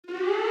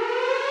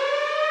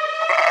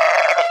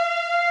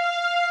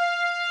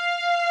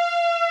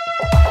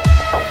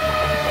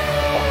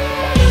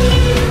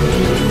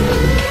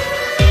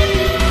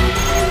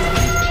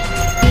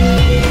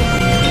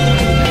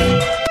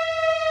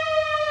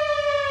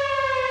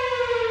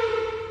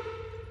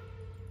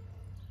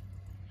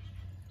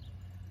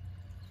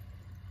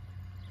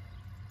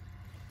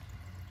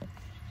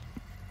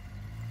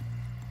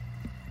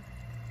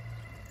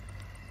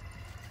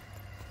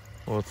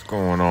What's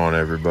going on,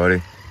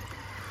 everybody?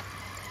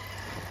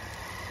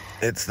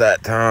 It's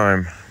that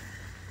time.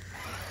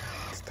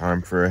 It's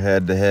time for a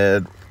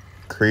head-to-head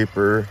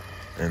creeper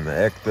and the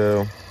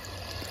Ecto.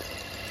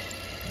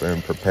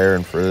 Been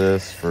preparing for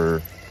this for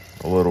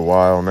a little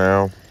while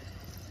now.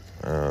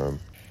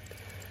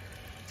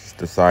 Just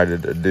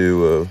decided to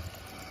do a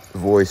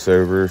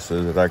voiceover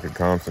so that I could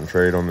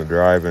concentrate on the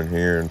driving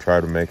here and try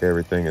to make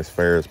everything as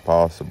fair as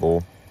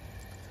possible.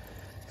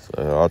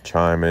 So I'll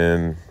chime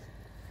in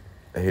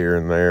here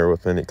and there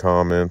with any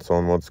comments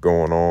on what's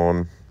going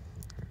on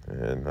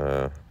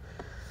and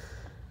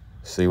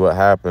see what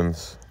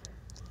happens.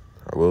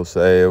 I will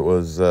say it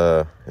was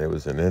an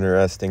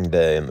interesting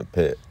day in the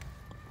pit.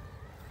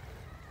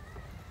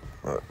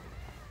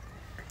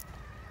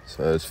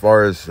 So as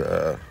far as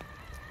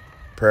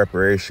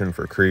preparation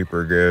for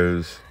creeper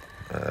goes,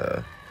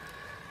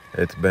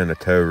 it's been a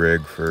tow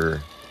rig for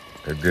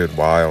a good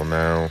while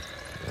now.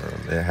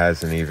 It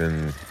hasn't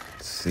even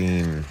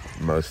seen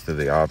most of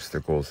the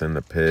obstacles in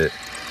the pit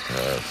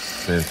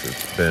since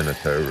it's been a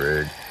tow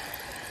rig,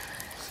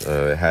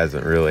 so it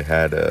hasn't really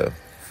had a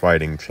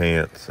fighting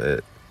chance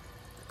at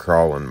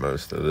crawling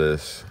most of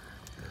this.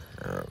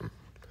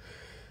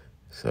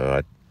 So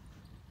I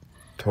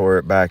tore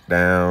it back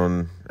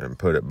down and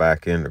put it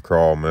back into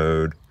crawl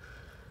mode.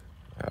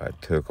 I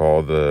took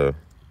all the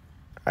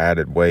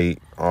added weight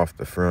off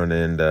the front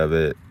end of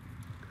it.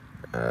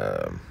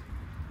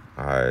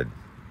 I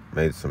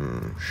made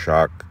some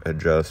shock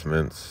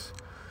adjustments,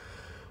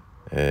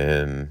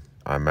 and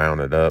I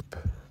mounted up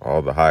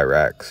all the high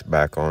racks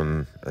back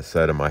on a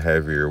set of my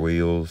heavier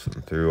wheels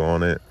and threw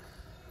on it.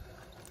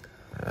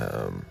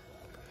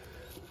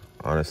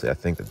 Honestly, I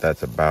think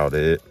that's about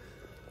it,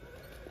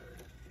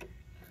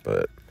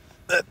 but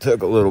that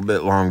took a little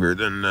bit longer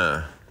than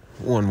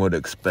one would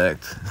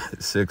expect.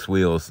 6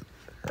 wheels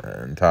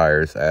and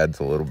tires adds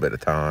a little bit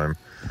of time.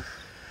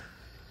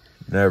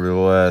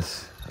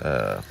 Nevertheless,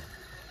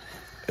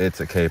 it's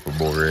a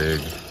capable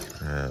rig.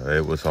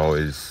 It was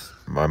always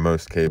my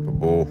most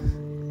capable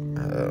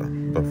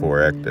before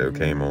Ecto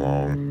came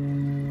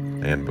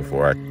along and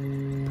before I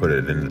put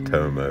it into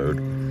tow mode.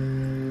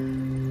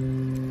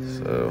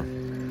 So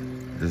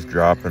just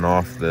dropping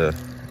off the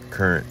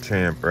current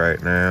champ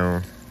right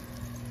now.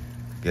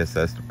 Guess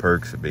that's the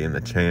perks of being the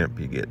champ.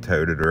 You get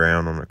toted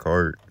around on a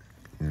cart.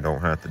 You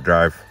don't have to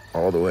drive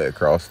all the way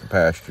across the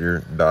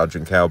pasture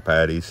dodging cow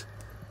patties.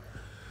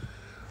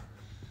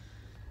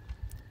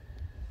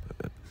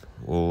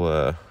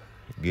 We'll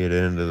get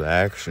into the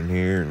action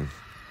here and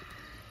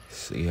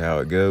see how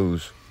it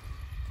goes.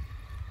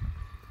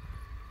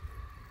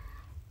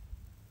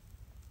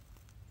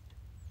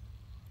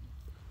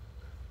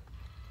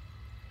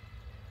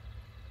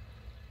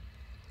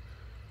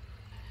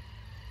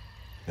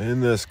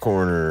 In this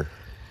corner,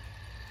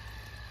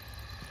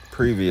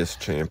 previous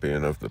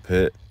champion of the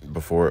pit,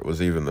 before it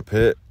was even the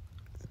pit,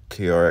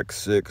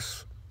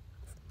 TRX6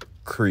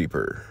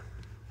 Creeper.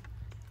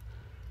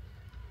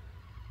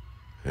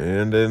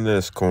 And in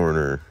this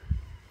corner,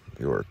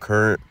 your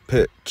current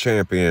pit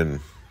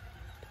champion,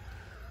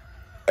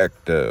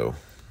 Ecto.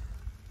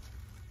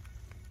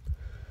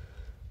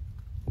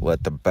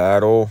 Let the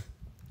battle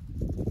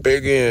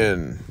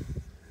begin.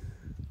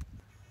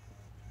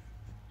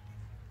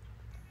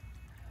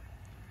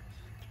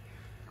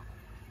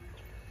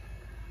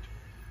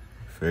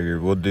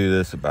 Figured we'll do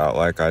this about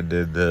like I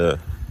did the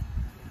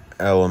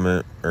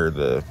Element or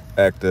the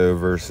Ecto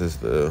versus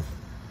the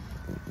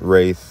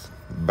Wraith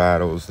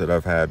battles that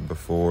I've had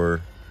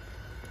before.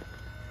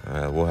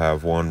 We'll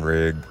have one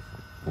rig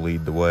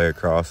lead the way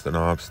across an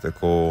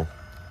obstacle,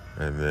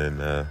 and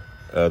then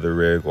other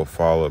rig will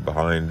follow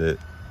behind it,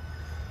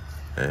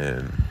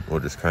 and we'll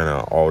just kind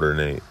of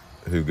alternate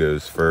who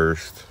goes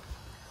first.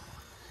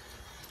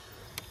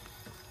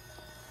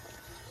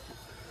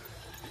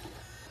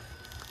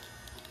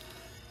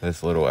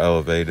 This little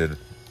elevated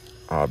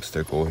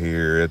obstacle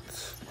here,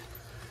 it's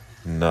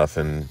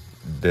nothing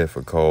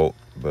difficult,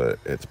 but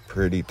it's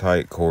pretty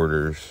tight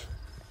quarters,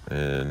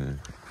 and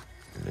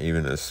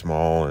even as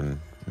small and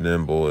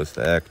nimble as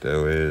the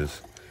Ecto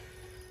is,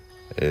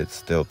 it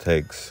still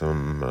takes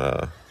some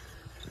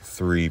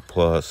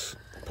 3+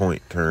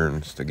 point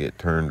turns to get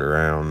turned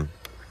around.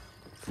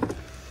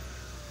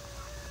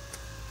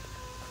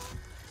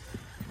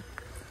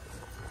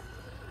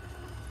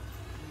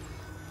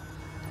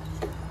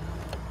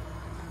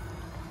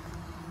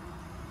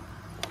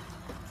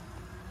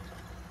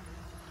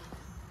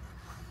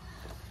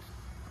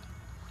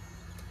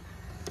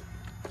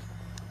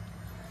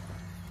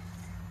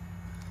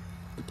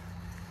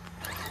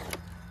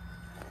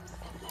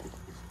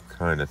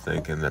 Kind of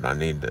thinking that I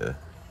need to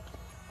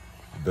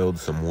build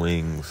some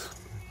wings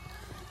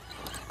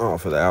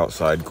off of the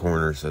outside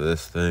corners of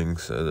this thing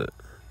so that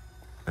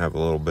I have a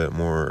little bit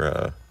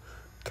more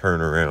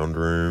turnaround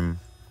room.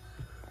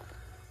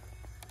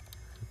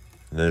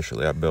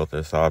 Initially, I built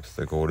this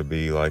obstacle to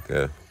be like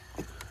a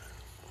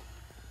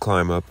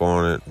climb up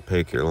on it,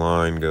 pick your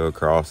line, go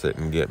across it,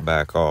 and get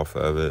back off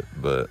of it,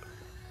 but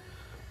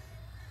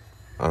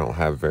I don't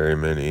have very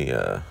many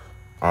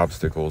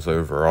obstacles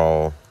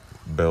overall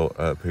built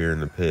up here in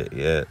the pit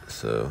yet,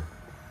 so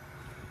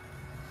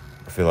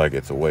I feel like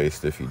it's a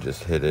waste if you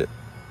just hit it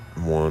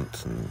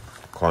once and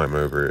climb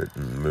over it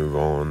and move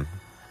on.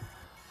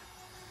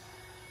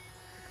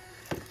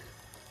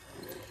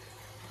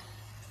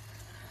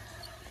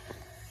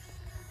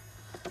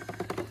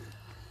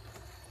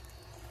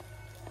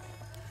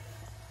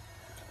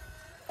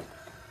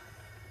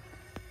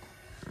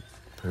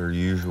 Per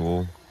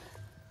usual,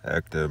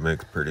 Ecto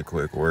makes pretty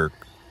quick work.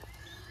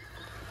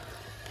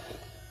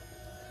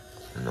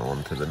 And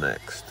on to the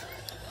next.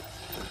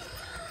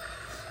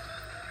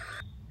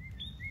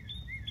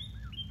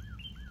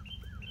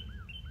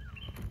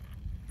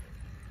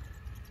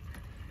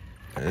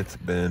 It's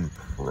been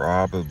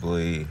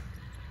probably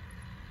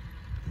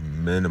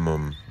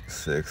minimum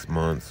 6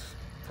 months,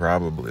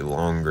 probably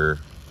longer,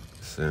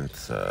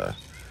 since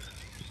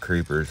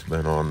Creeper's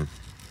been on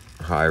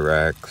high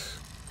racks.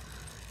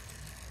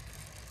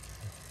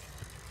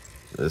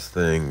 This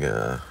thing,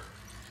 it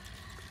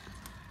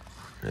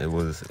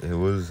was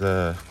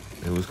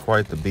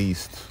quite the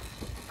beast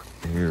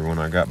here when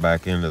I got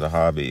back into the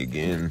hobby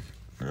again.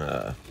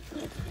 A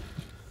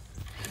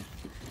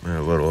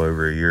little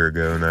over a year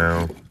ago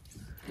now.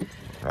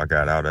 I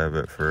got out of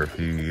it for a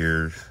few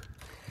years,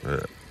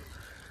 but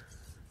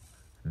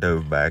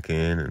dove back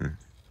in, and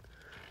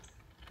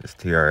this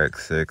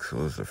TRX6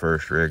 was the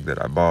first rig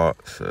that I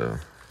bought, so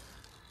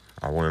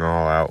I went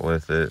all out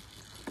with it,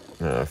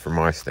 for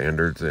my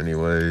standards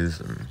anyways,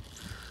 and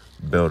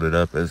built it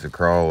up as a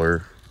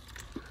crawler.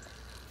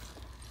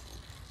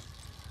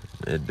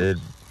 It did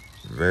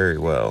very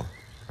well.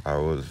 I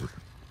was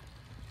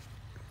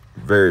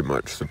very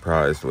much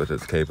surprised with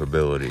its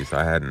capabilities.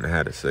 I hadn't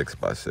had a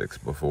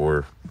 6x6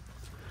 before,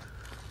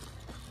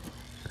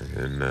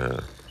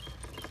 and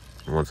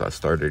once I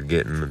started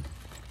getting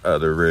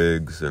other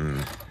rigs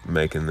and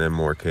making them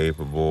more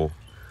capable,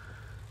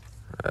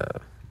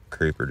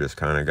 Creeper just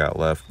kind of got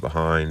left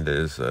behind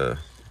as a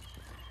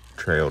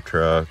trail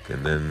truck.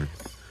 And then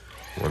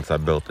once I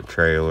built the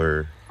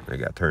trailer, it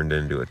got turned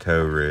into a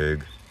tow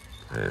rig,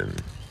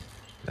 and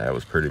that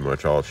was pretty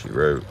much all she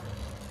wrote.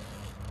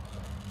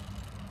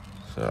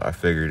 So I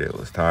figured it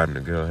was time to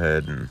go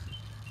ahead and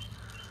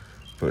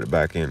put it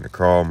back into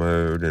crawl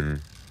mode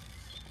and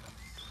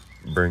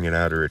bring it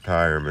out of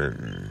retirement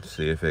and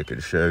see if it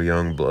could show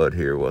young blood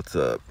here what's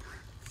up.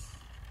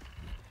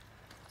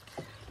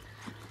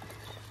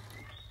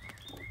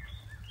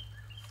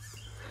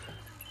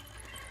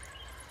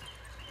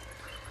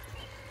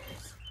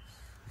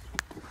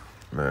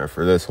 Now,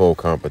 for this whole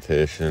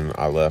competition,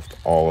 I left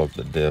all of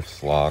the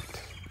diffs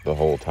locked the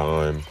whole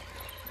time,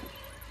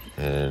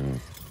 and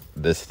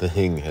this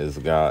thing has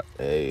got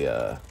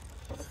a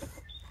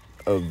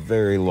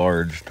very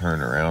large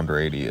turnaround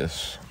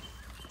radius,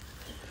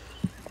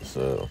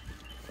 so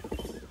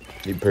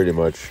you pretty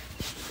much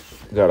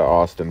got to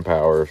Austin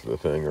Powers the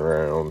thing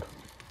around.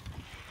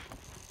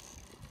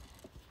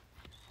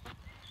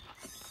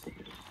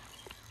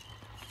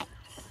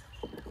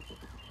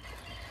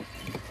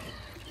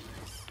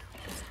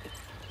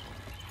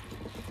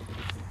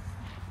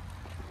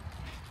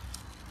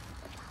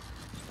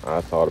 I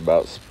thought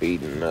about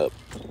speeding up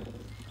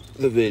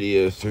the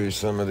video through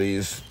some of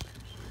these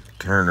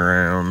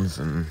turnarounds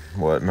and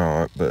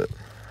whatnot, but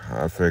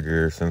I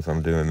figure since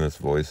I'm doing this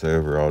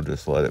voiceover, I'll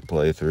just let it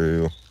play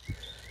through.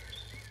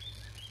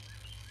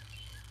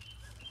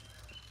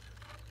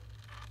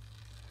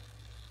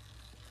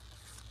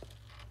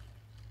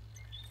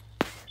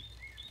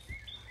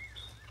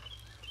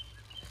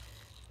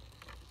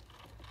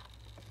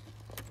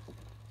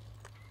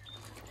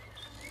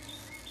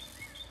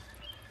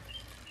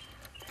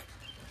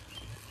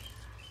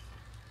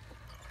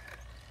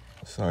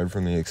 Aside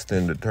from the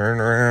extended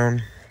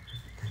turnaround,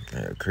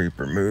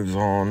 Creeper moves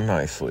on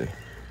nicely.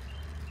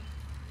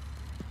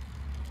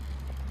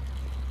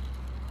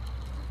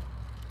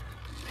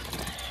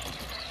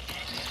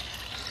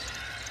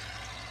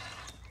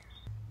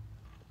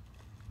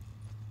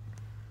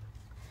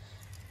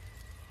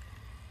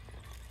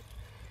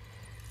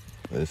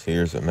 This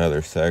here's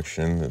another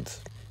section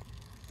that's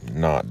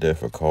not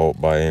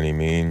difficult by any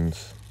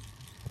means.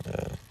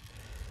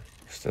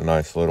 Just a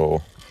nice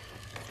little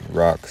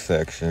rock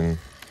section,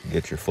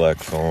 get your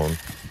flex on.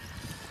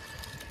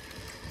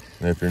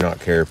 And if you're not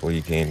careful,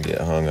 you can get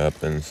hung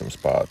up in some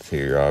spots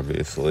here,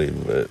 obviously,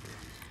 but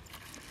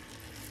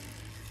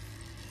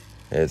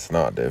it's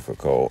not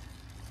difficult.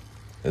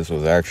 This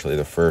was actually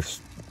the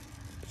first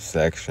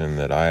section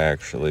that I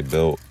actually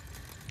built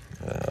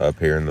up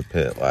here in the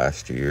pit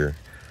last year.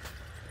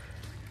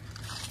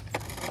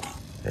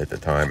 At the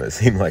time, it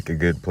seemed like a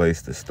good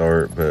place to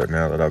start, but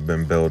now that I've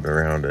been building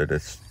around it,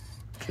 it's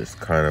just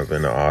kind of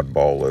in an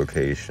oddball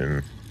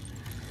location.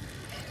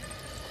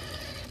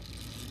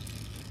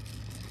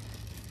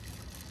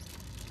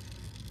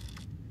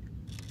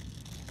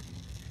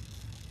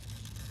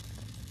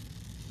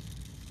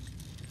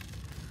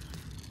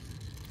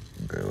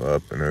 Go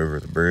up and over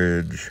the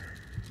bridge.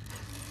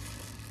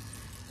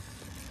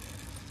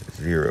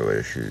 0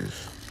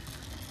 issues.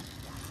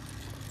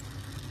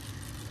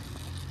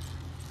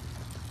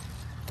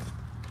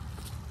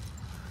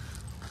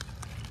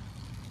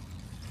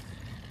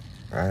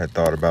 I had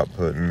thought about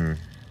putting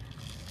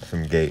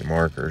some gate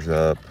markers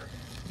up,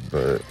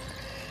 but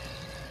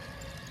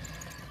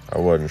I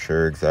wasn't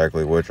sure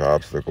exactly which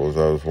obstacles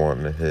I was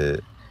wanting to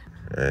hit,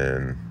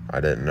 and I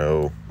didn't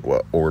know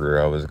what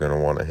order I was going to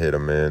want to hit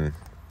them in,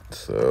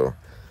 so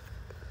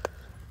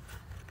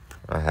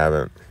I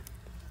haven't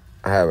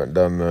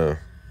done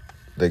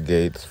the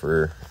gates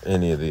for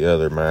any of the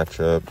other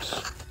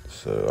matchups,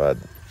 so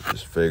I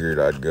just figured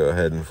I'd go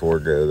ahead and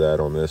forego that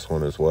on this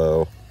one as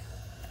well.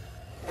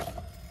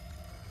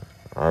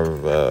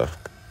 I've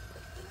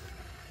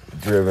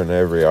driven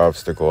every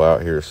obstacle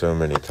out here so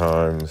many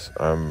times.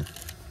 I'm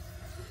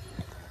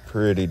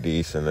pretty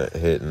decent at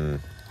hitting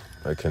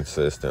a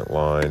consistent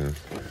line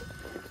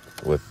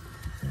with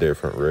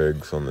different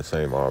rigs on the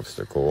same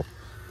obstacle.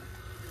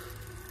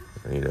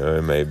 You know,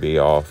 it may be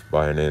off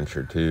by an inch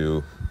or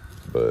two,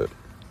 but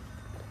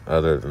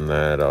other than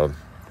that, I'm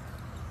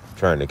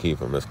trying to keep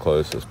them as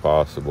close as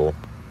possible.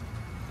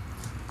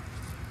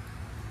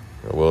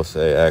 I will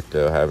say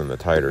Ecto having the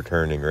tighter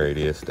turning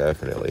radius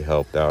definitely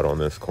helped out on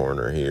this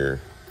corner here.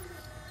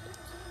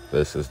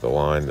 This is the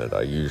line that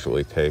I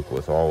usually take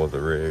with all of the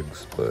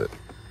rigs, but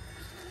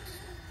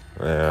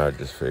I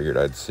just figured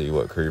I'd see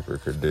what Creeper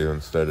could do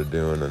instead of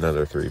doing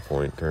another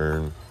 3-point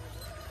turn.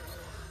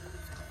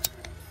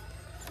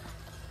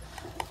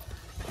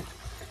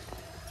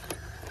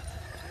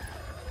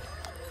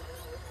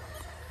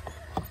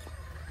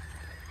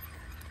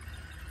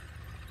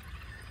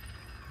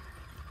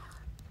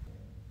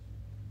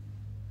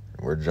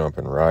 We're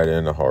jumping right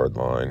into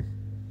hardline.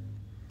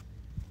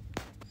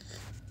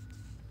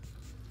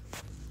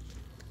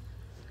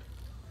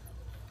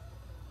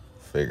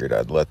 Figured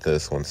I'd let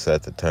this one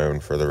set the tone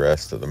for the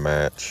rest of the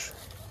match.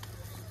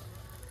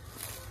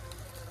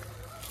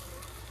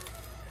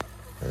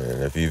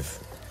 And if you've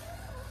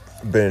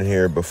been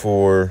here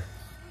before,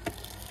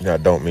 I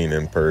don't mean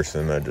in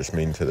person, I just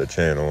mean to the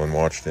channel, and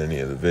watched any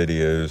of the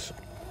videos,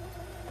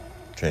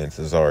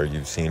 chances are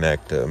you've seen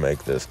Ecto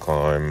make this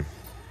climb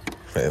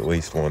at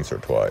least once or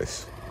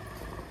twice.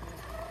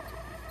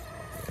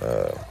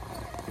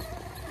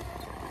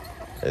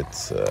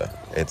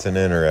 It's an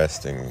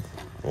interesting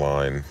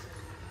line.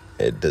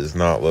 It does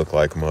not look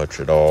like much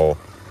at all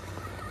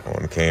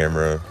on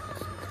camera,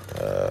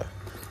 but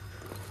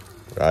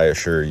I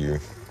assure you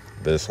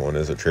this one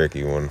is a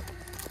tricky one.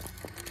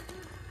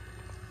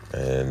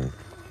 And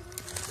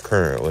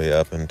currently,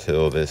 up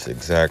until this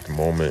exact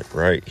moment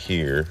right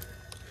here,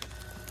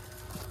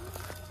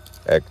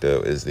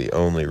 Ecto is the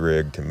only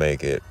rig to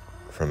make it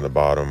from the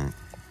bottom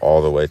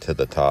all the way to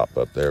the top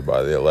up there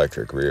by the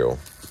electric reel.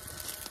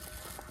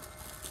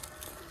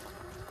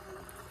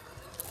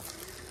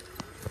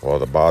 While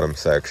the bottom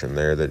section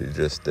there that he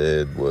just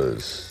did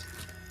was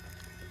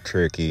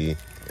tricky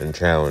and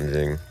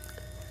challenging,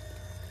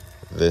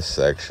 this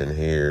section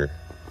here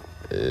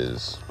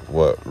is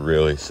what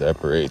really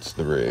separates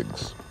the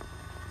rigs.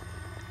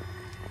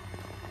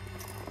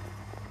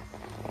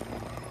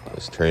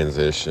 This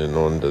transition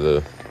onto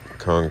the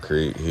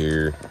concrete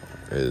here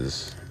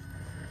is,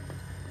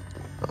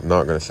 I'm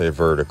not going to say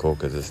vertical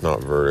because it's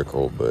not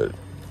vertical, but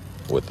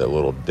with that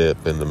little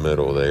dip in the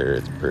middle there,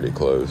 it's pretty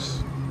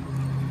close.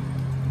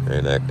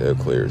 And Ecto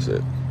clears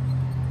it.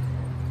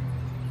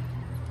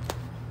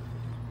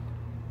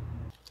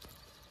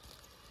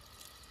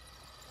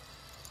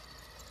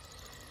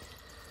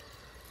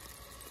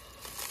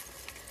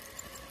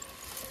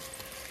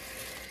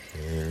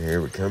 And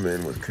here we come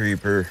in with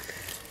Creeper.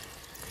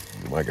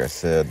 Like I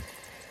said,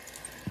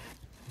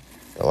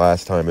 the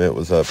last time it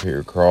was up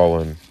here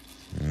crawling,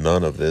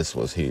 none of this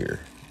was here.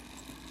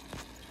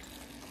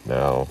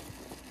 Now,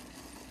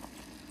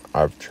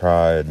 I've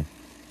tried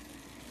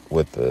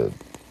with the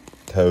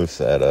toe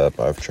setup,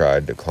 I've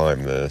tried to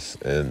climb this,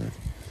 and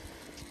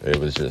it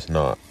was just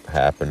not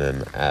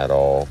happening at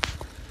all.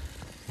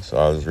 So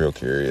I was real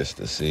curious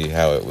to see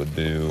how it would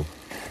do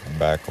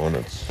back on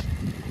its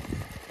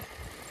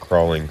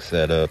crawling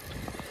setup,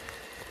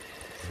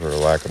 for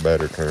lack of a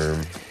better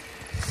term.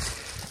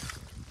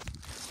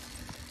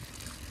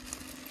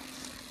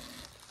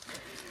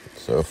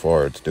 So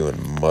far, it's doing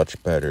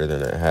much better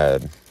than it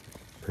had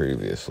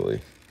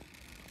previously.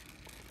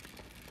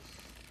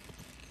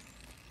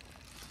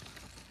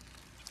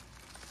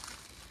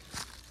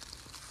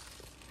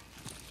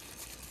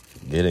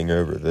 Getting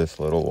over this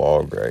little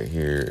log right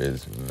here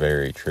is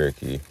very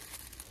tricky.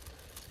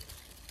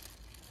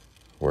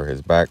 Where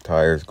his back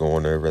tire's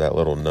going over that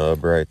little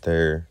nub right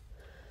there,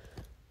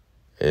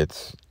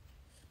 it's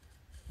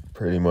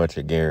pretty much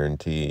a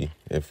guarantee.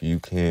 If you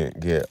can't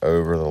get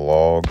over the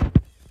log,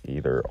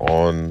 either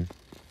on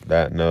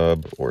that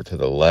nub or to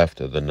the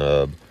left of the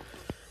nub,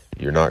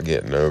 you're not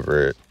getting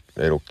over it.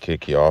 It'll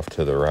kick you off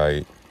to the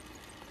right.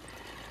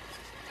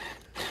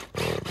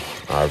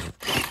 I've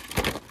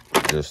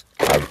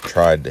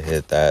tried to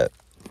hit that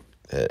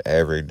at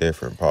every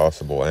different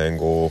possible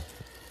angle,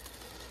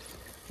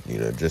 you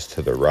know, just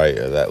to the right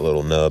of that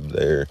little nub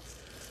there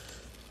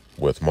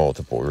with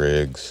multiple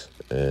rigs,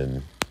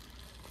 and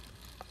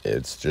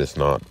it's just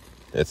not,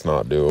 it's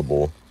not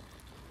doable.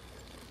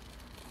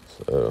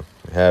 So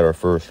we had our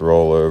first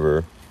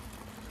rollover.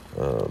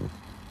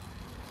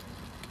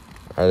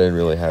 I didn't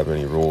really have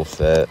any rule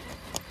set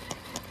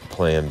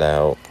planned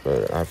out,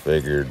 but I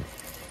figured,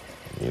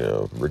 you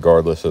know,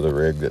 regardless of the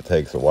rig that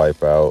takes a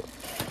wipeout,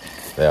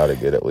 they ought to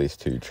get at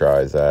least 2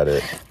 tries at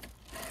it.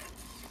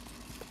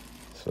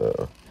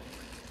 So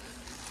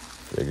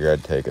figure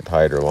I'd take a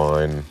tighter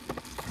line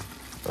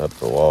up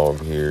the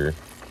log here.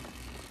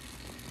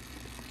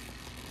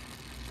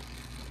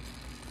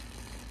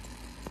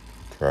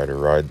 Try to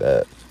ride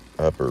that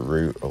upper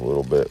root a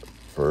little bit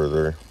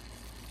further.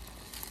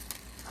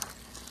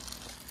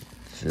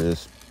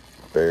 Just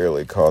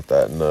barely caught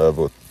that nub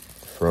with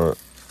front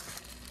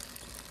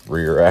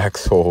rear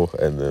axle,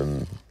 and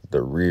then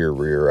the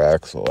rear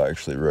axle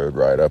actually rode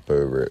right up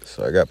over it.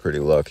 So I got pretty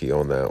lucky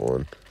on that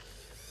one.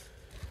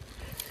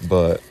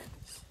 But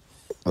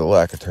the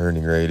lack of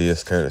turning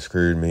radius kind of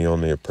screwed me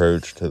on the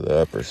approach to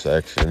the upper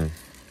section.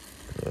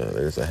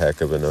 There's a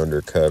heck of an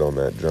undercut on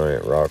that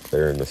giant rock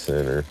there in the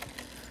center.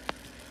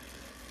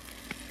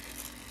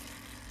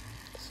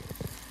 So,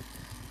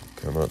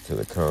 come up to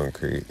the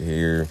concrete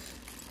here.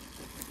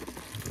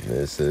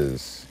 This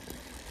is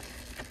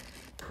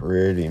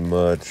pretty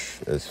much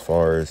as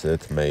far as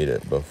it's made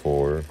it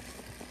before.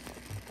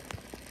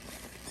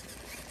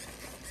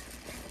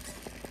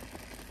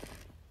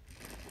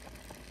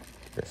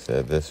 Like I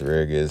said, this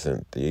rig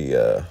isn't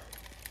the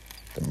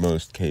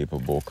most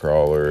capable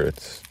crawler.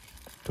 It's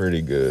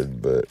pretty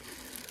good, but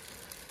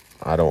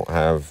I don't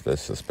have the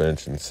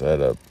suspension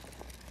set up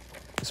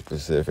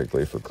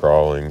specifically for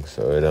crawling,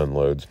 so it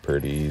unloads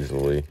pretty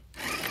easily,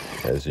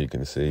 as you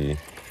can see.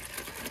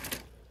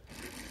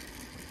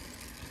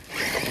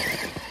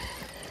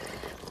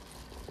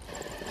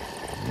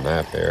 And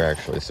that there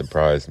actually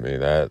surprised me.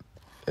 That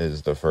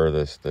is the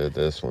furthest that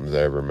this one's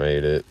ever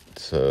made it,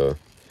 so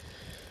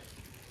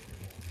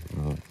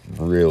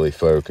really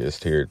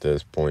focused here at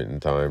this point in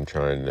time,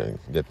 trying to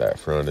get that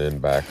front end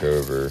back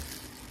over.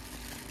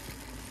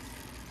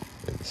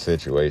 In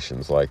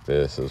situations like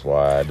this is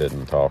why I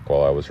didn't talk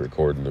while I was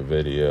recording the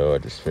video. I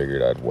just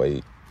figured I'd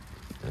wait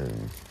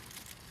and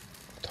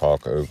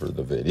talk over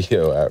the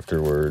video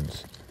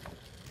afterwards.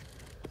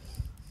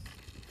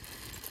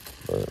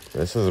 But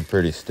this is a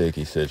pretty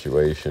sticky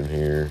situation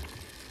here.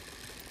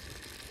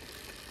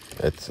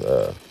 It's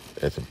a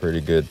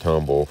pretty good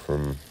tumble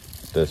from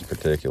this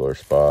particular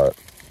spot.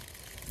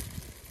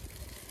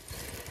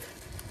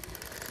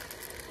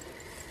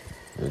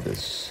 It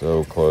is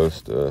so close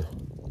to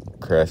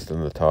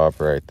cresting the top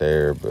right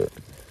there, but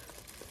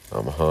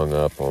I'm hung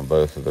up on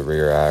both of the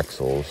rear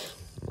axles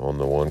on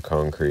the one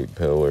concrete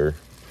pillar.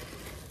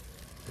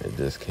 It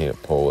just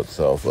can't pull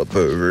itself up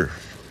over.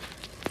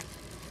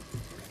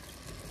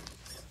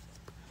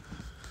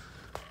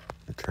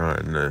 I'm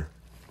trying to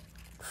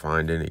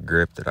find any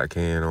grip that I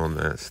can on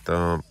that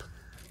stump.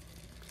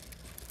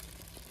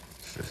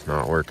 It's just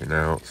not working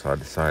out, so I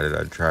decided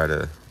I'd try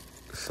to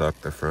suck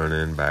the front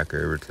end back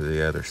over to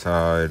the other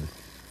side.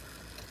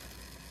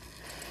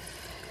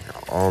 I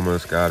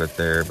almost got it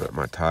there, but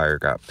my tire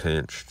got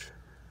pinched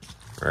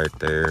right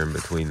there in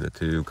between the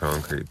 2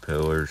 concrete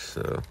pillars,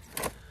 so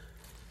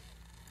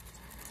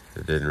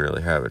I didn't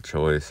really have a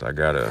choice. I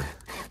gotta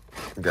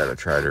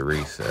try to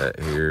reset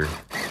here.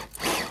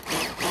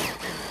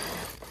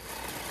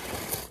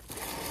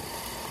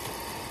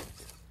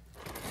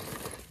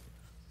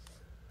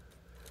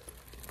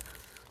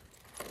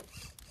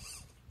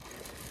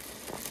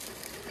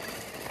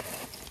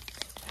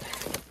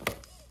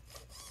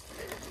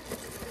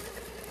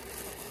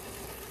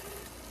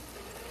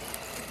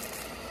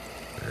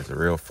 There's a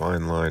real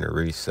fine line of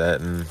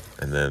resetting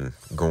and then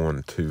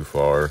going too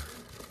far.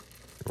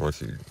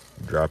 Once you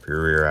drop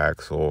your rear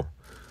axle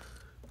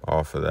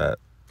off of that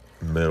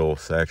middle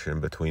section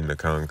between the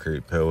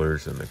concrete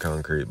pillars and the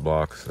concrete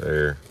blocks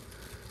there,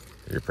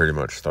 you're pretty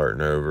much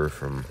starting over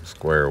from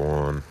square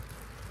one.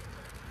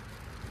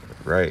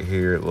 Right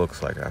here, it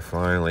looks like I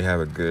finally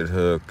have a good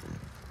hook.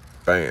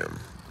 Bam!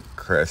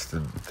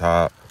 Crested the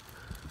top.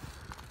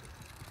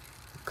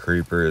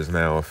 Creeper is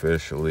now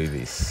officially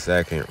the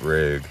second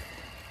rig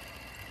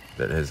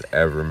that has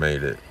ever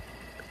made it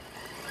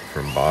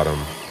from bottom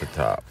to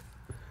top.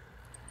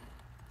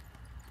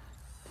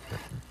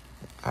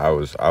 I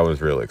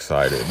was real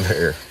excited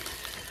there.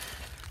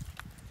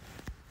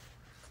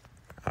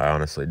 I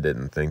honestly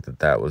didn't think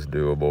that was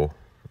doable,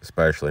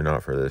 especially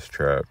not for this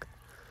truck.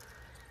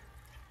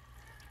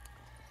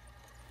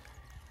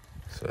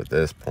 So at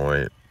this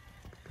point,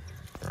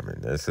 I mean,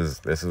 this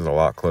is a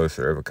lot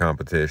closer of a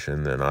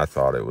competition than I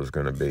thought it was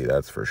going to be,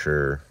 that's for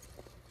sure.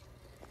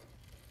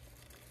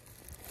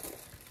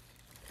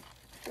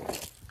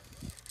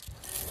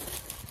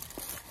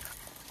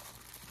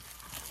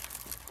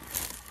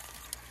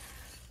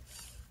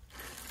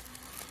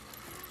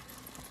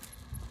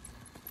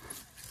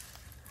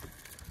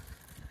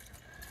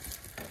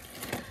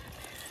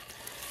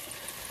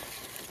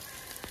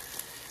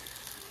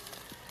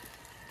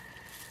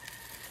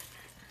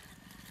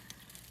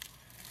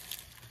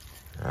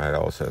 I'd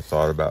also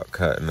thought about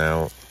cutting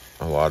out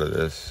a lot of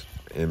this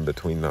in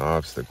between the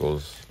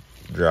obstacles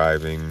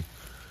driving,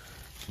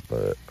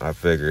 but I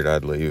figured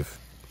I'd leave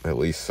at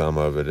least some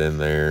of it in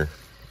there.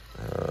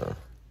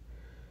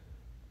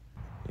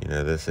 You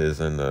know, this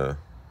isn't a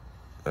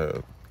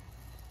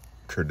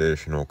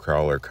traditional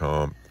crawler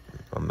comp.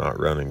 I'm not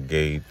running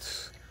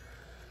gates.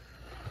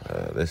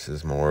 This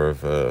is more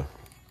of a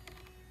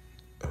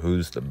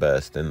who's the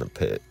best in the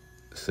pit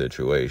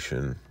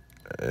situation,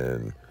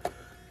 and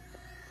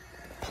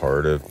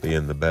part of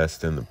being the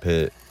best in the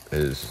pit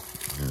is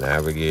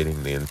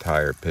navigating the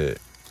entire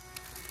pit.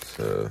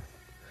 So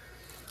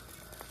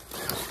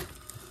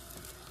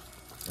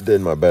did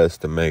my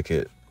best to make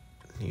it,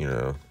 you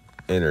know,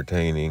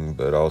 entertaining,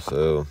 but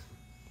also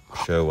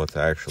show what's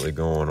actually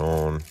going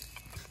on.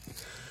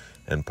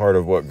 And part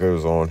of what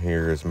goes on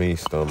here is me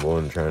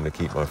stumbling, trying to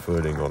keep my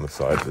footing on the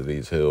sides of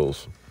these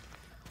hills.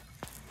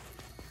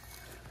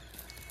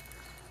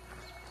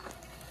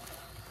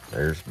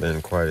 There's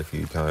been quite a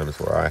few times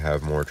where I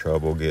have more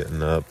trouble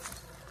getting up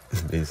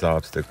these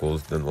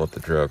obstacles than what the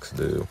trucks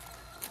do.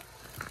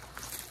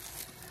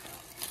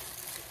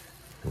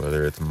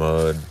 Whether it's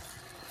mud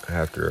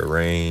after a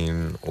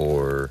rain,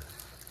 or,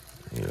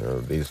 you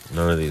know,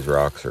 none of these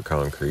rocks are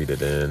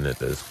concreted in at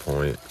this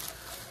point.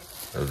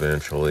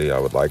 Eventually I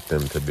would like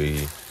them to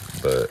be,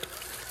 but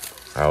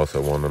I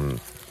also want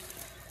them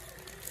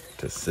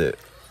to sit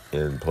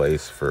in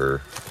place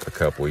for a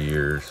couple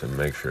years and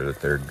make sure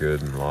that they're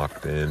good and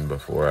locked in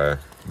before I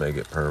make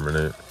it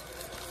permanent,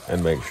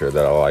 and make sure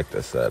that I like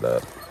the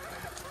setup.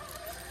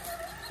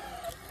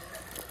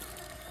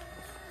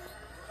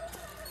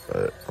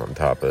 But on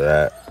top of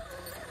that,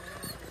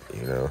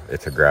 you know,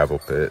 it's a gravel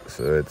pit,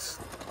 so it's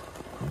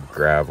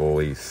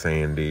gravelly,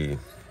 sandy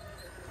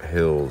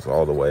hills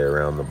all the way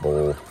around the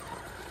bowl.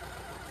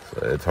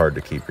 So it's hard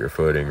to keep your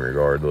footing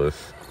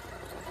regardless.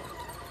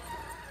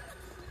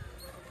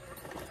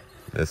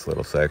 This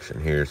little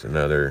section here is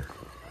another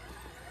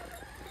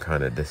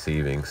kind of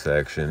deceiving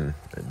section.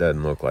 It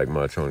doesn't look like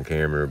much on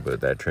camera, but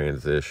that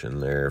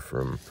transition there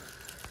from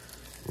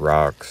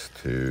rocks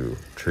to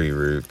tree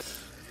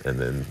roots and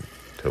then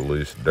to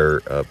loose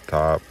dirt up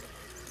top,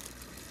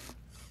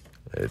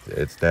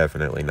 it's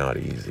definitely not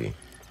easy.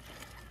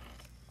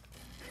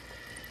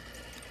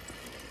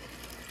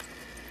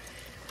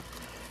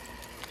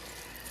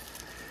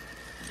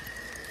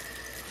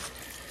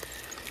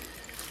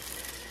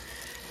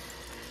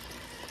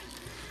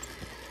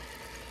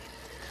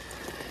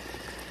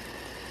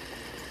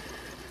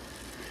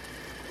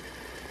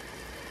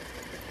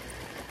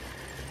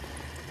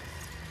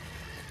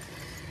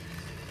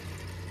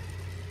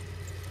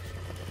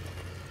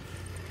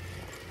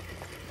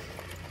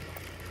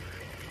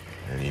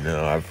 And you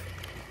know,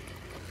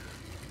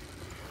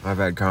 I've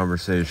had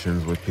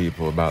conversations with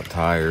people about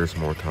tires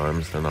more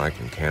times than I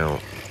can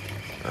count.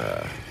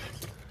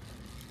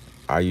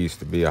 I used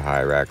to be a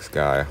Hyrax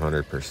guy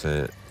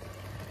 100%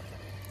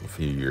 a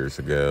few years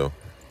ago,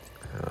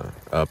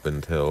 up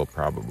until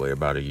probably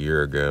about a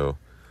year ago.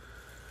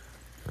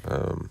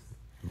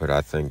 But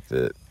I think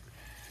that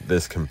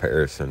this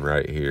comparison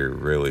right here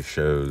really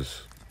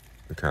shows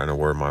kind of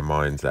where my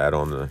mind's at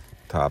on the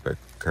topic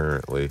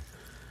currently.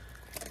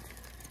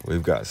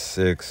 We've got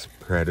 6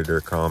 Predator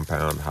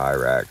compound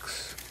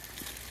Hyrax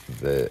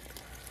that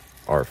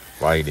are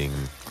fighting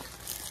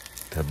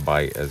to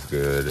bite as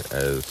good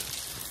as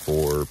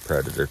 4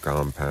 Predator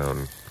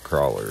compound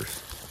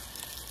crawlers.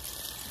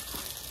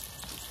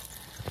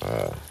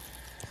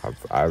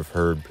 I've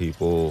heard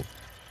people,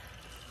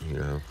 you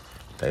know,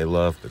 they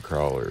love the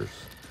crawlers,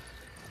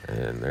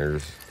 and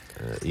there's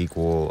an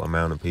equal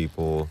amount of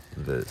people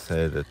that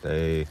say that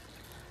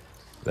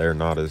they're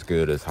not as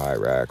good as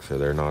Hyrax, or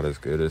they're not as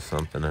good as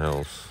something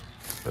else.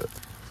 But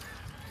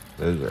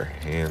those are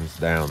hands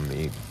down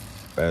the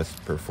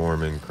best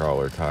performing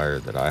crawler tire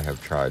that I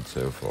have tried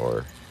so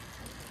far.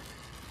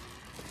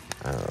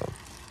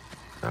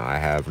 Now, I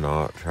have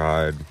not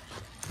tried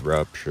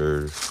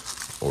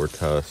ruptures or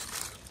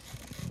tusks,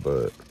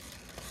 but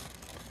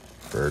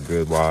for a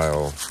good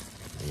while,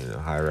 you know,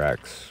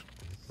 Hyrax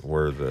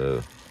were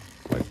the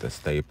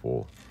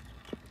staple,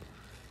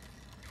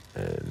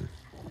 and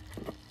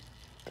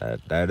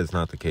that is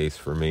not the case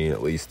for me,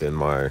 at least in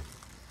my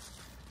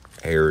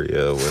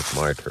area with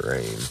my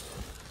terrain.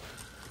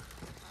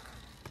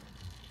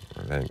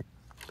 I think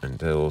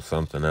until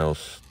something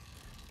else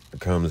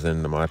comes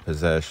into my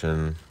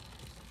possession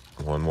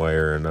one way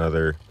or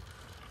another,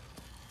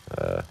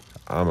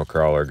 I'm a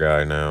crawler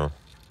guy now.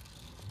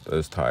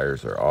 Those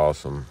tires are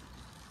awesome.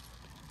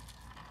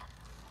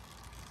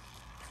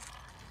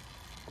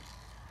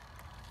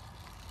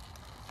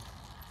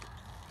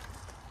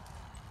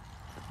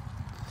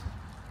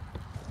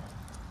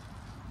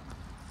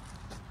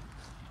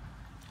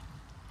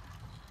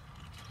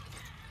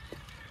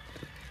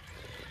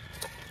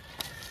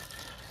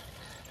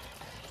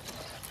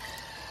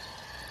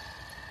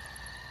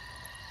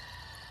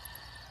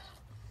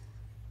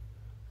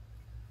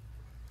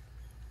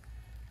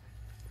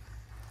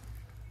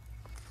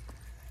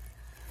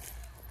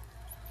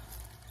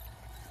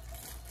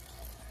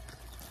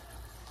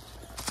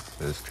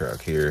 This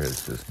truck here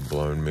has just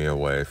blown me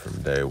away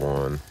from day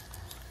one.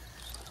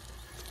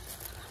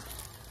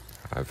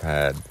 I've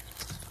had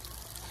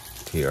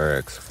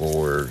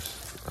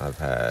TRX4s, I've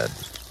had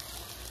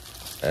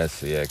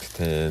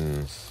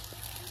SCX10s,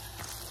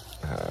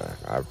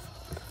 I've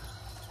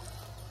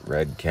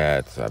Red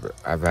Cats,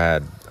 I've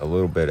had a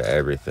little bit of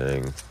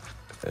everything,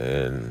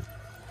 and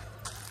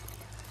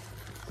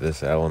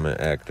this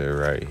Element Ecto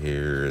right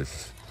here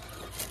is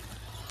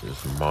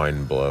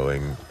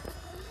mind-blowing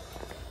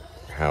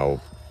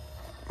how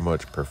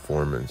much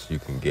performance you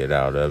can get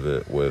out of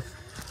it with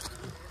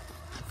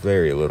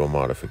very little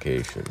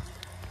modification.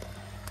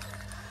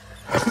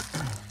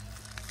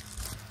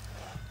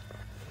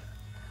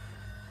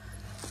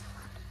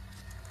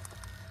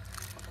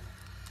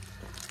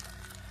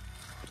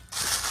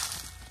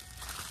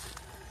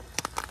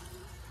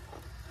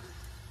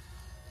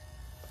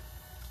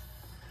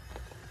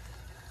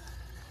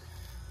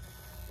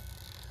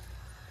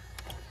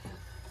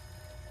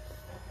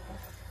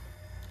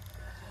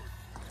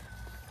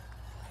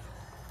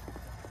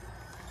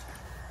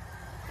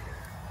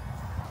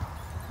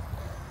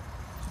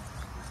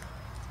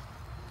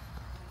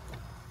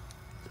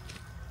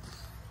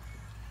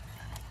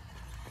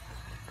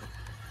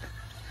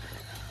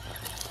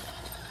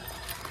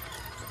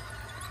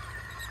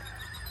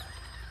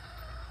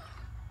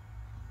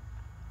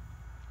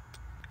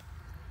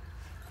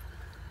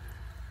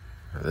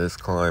 This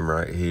climb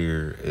right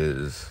here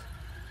is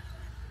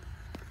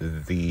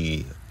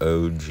the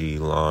OG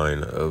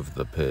line of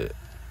the pit.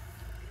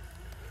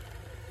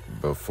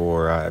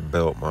 Before I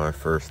built my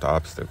first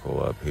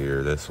obstacle up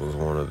here, this was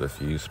one of the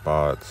few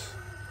spots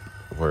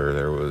where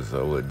there was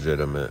a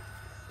legitimate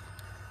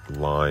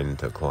line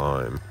to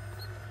climb.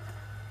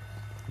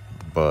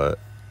 But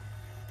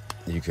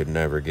you could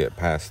never get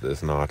past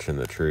this notch in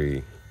the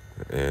tree.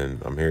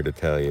 And I'm here to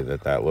tell you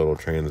that that little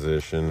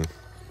transition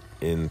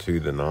into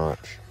the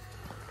notch,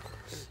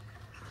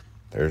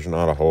 there's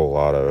not a whole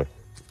lot of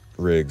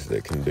rigs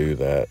that can do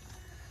that.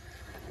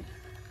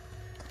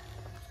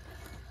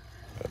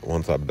 But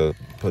once I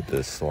put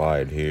this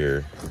slide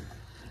here,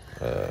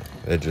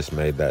 it just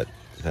made that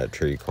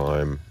tree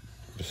climb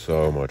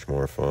so much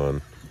more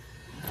fun.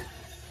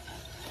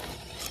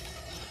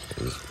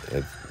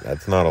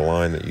 That's not a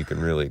line that you can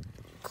really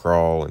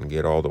crawl and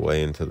get all the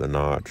way into the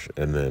notch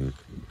and then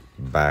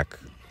back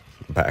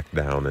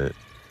down it.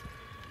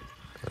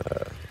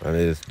 I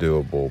mean, it's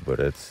doable, but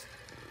it's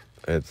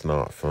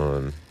not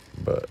fun.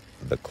 But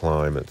the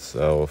climb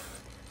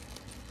itself,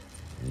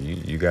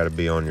 you got to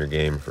be on your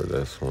game for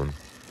this one,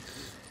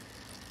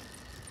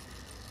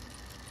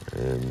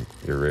 and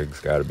your rig's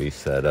got to be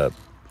set up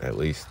at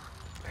least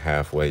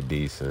halfway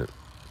decent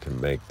to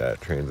make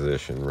that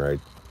transition right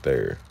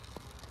there.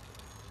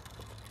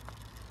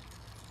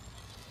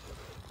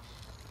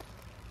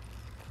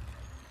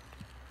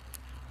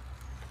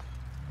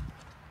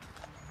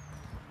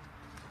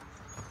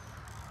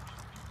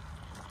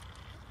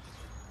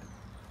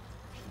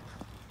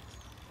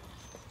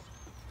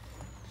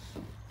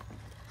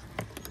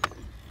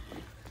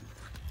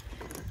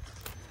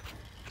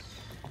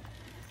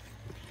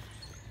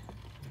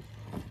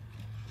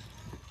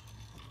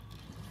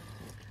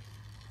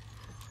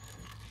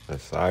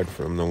 Aside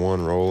from the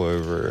one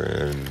rollover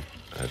and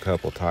a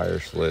couple tire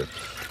slips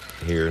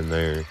here and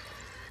there,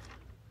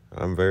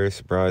 I'm very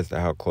surprised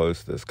at how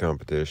close this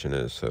competition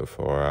is so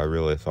far. I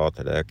really thought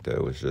that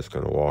Ecto was just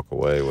going to walk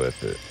away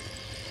with it.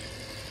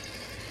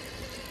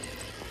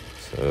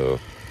 So,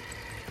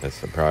 as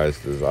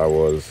surprised as I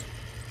was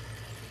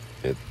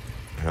at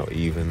how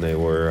even they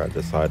were, I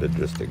decided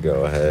just to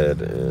go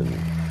ahead and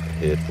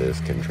hit this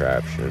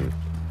contraption.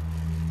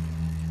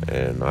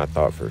 And I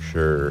thought for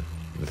sure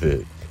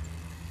that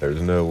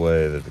there's no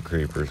way that the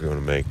creeper's going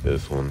to make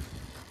this one.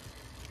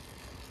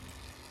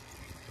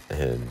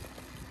 And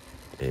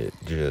it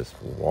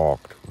just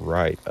walked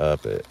right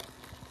up it.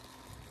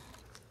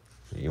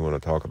 You want to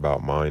talk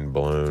about mind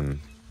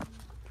blown?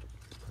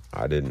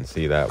 I didn't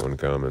see that one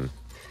coming.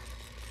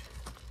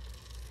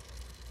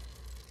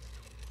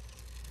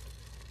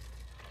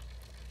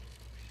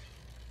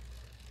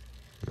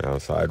 Now,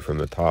 aside from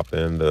the top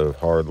end of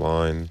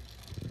hardline,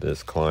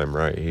 this climb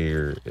right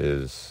here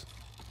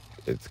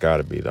it's got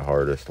to be the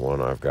hardest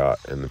one I've got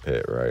in the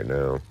pit right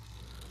now.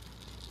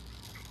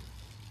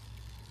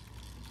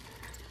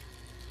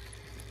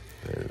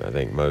 And I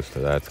think most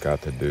of that's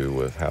got to do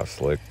with how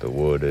slick the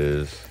wood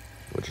is,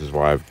 which is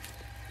why I've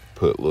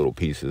put little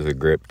pieces of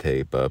grip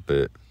tape up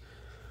it.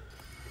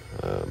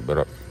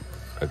 But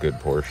a good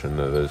portion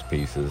of those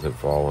pieces have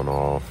fallen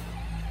off.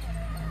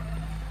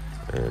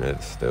 And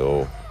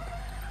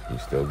you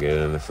still get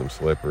into some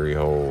slippery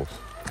holes.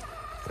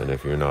 And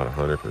if you're not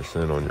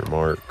 100% on your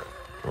mark,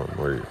 on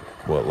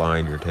what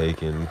line you're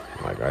taking,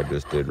 like I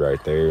just did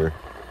right there,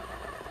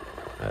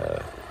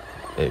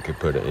 it could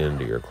put an end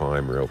to your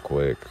climb real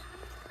quick.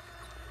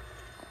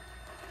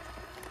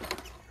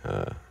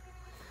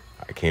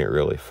 I can't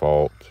really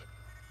fault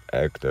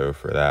Ecto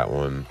for that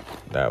one.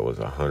 That was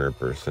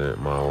 100%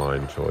 my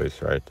line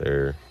choice right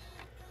there.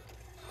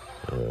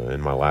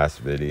 In my last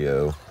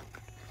video,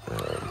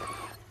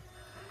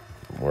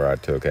 where I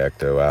took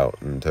Ecto out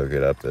and took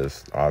it up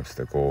this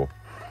obstacle,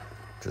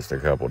 just a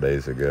couple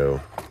days ago.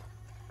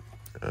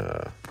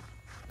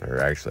 Or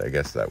actually, I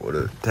guess that would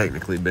have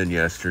technically been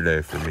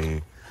yesterday for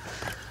me.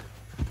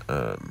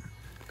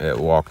 It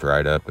walked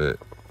right up it,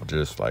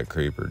 just like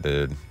Creeper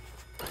did.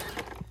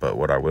 But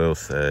what I will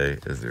say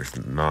is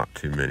there's not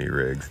too many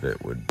rigs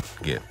that would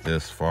get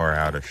this far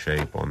out of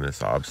shape on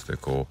this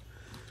obstacle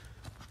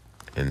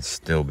and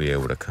still be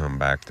able to come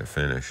back to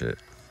finish it.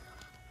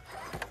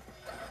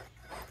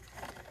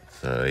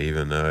 So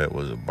even though it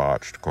was a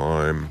botched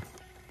climb,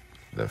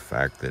 the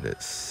fact that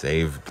it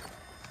saved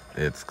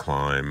its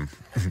climb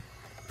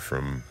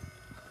from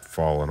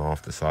falling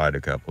off the side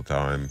a couple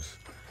times,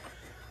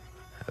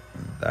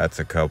 that's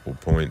a couple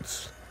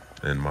points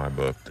in my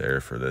book there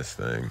for this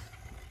thing.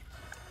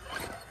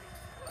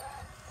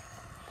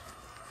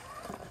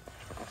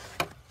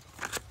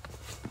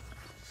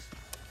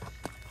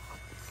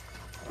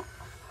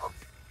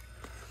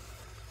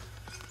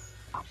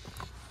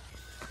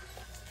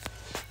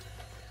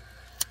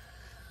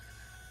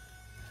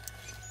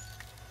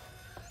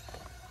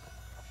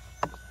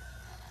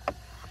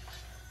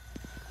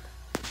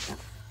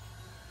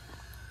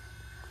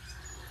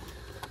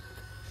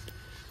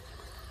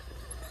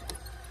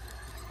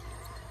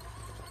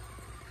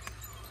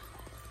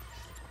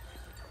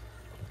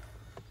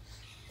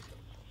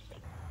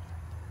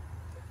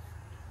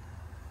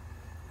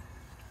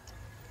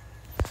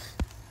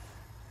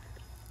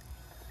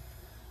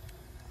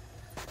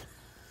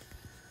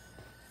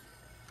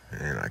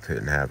 And I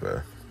couldn't have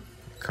a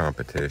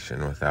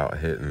competition without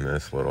hitting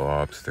this little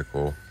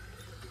obstacle.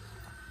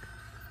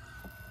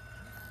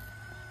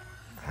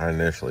 I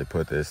initially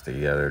put this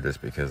together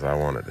just because I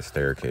wanted a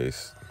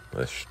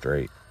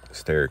straight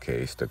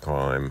staircase to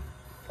climb,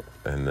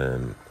 and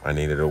then I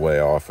needed a way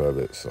off of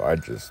it, so I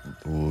just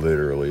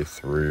literally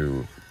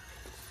threw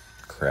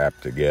crap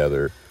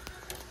together.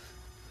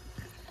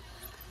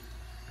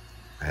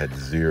 I had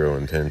zero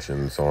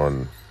intentions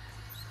on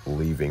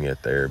leaving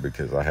it there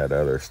because I had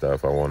other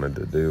stuff I wanted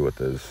to do with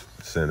those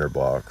center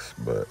blocks,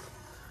 but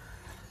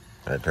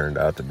that turned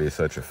out to be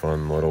such a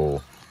fun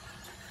little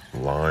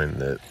line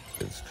that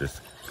it's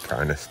just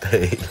kind of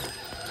stayed.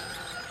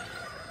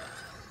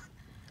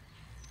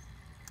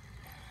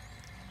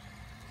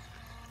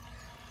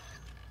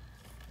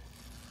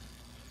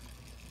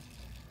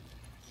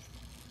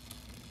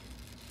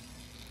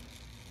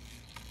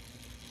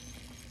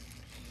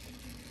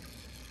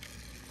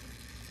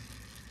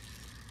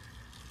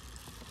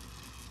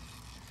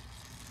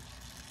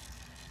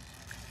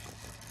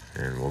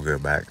 And we'll go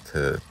back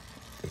to,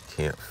 you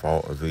can't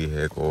fault a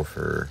vehicle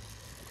for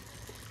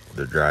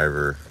the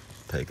driver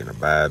taking a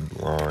bad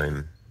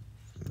line.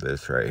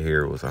 This right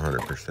here was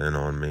 100%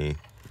 on me.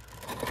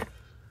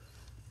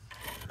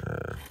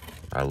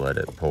 I let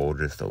it pull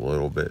just a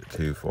little bit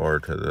too far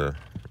to the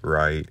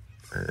right,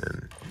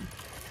 and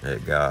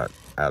it got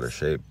out of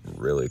shape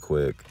really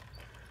quick.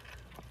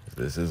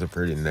 This is a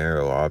pretty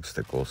narrow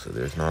obstacle, so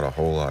there's not a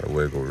whole lot of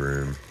wiggle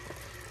room.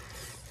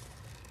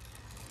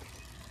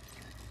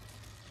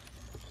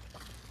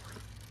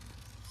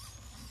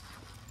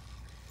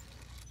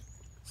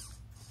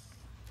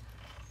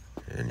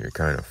 And you're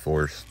kind of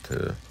forced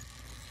to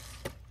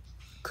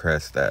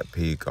crest that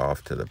peak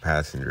off to the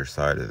passenger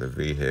side of the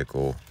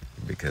vehicle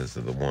because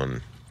of the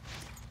one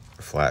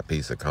flat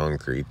piece of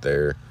concrete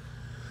there.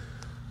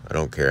 I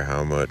don't care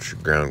how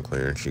much ground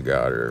clearance you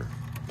got, or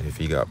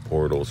if you got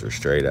portals or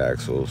straight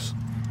axles,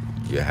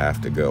 you have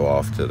to go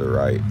off to the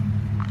right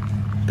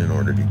in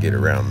order to get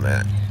around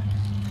that.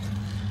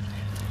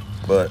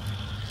 But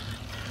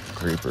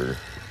Creeper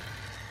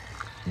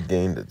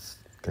gained its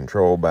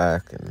control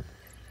back and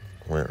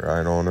went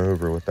right on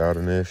over without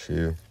an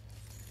issue.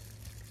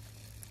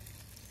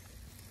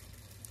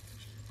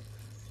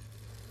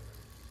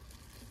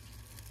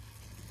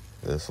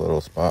 This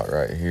little spot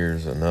right here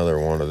is another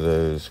one of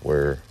those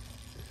where,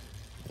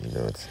 you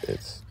know,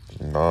 it's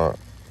not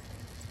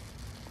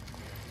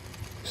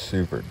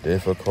super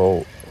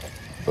difficult,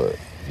 but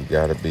you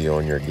got to be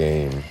on your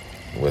game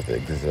with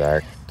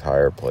exact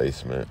tire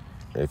placement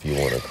if you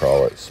want to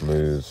crawl it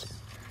smooth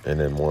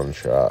and in one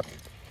shot.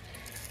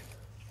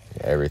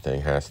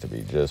 Everything has to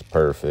be just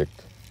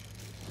perfect.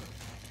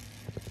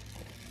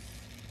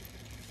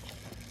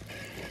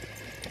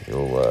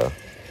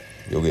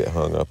 You'll get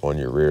hung up on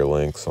your rear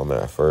links on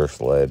that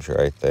first ledge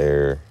right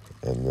there,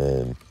 and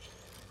then,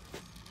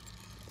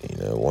 you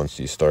know, once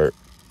you start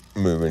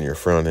moving your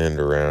front end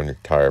around, your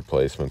tire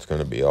placement's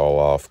going to be all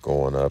off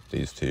going up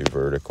these two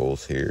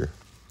verticals here.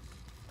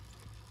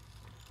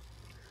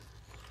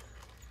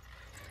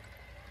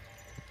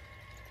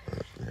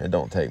 It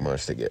don't take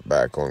much to get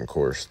back on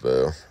course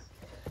though.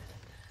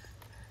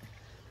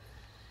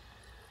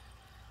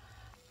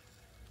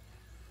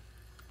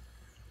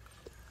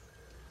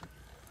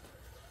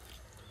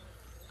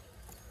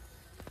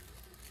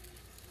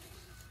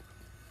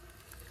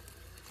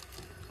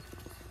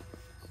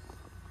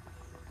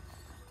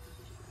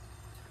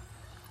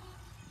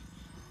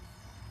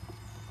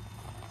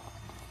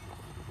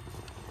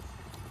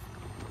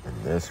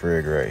 And this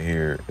rig right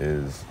here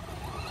is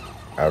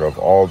out of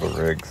all the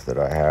rigs that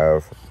I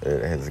have,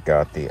 it has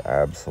got the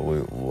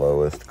absolute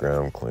lowest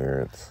ground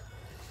clearance.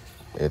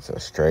 It's a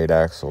straight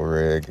axle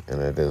rig,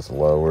 and it is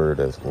lowered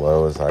as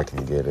low as I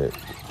can get it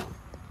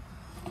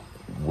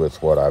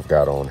with what I've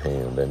got on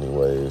hand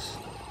anyways.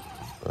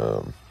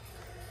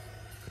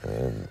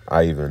 And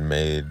I even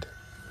made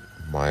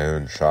my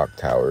own shock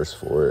towers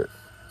for it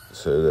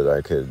so that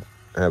I could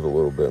have a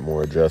little bit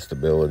more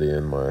adjustability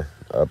in my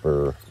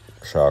upper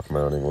shock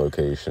mounting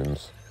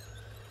locations.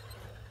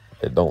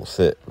 It don't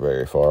sit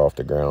very far off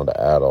the ground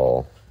at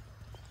all,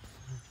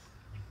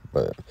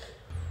 but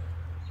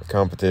the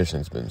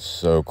competition's been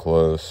so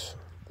close.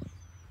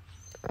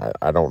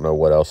 I don't know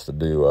what else to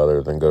do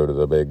other than go to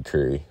the big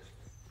tree.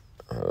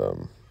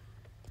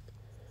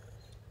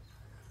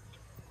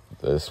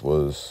 This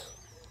was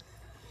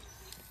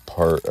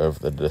part of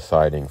the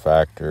deciding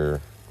factor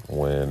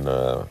when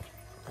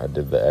I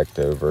did the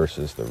Ecto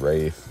versus the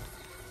Wraith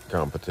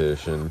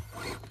competition,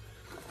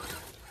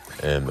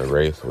 and the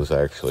Wraith was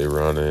actually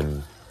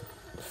running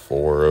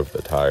 4 of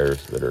the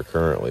tires that are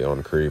currently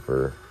on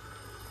Creeper.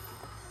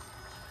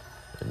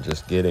 And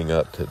just getting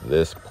up to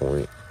this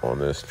point on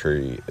this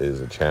tree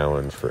is a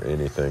challenge for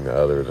anything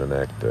other than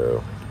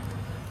Ecto.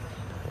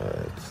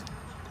 It's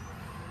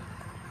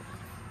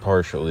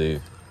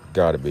partially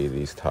got to be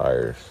these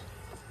tires.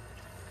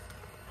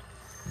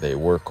 They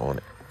work on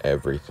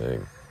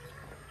everything.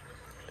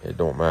 It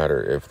don't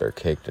matter if they're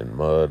caked in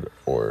mud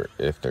or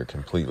if they're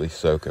completely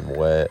soaking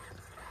wet.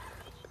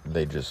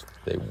 They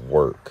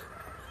work.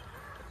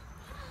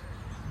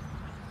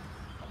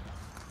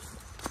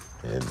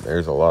 And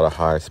there's a lot of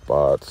high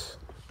spots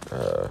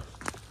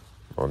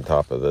on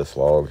top of this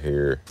log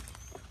here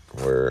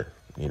where,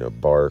 you know,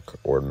 bark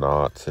or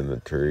knots in the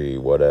tree,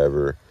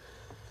 whatever.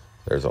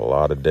 There's a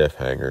lot of diff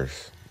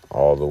hangers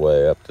all the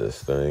way up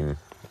this thing,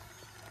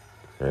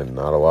 and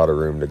not a lot of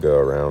room to go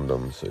around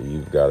them, so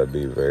you've got to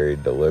be very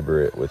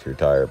deliberate with your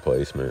tire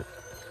placement.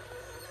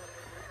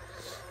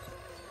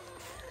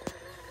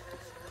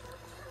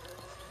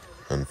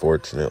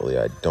 Unfortunately,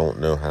 I don't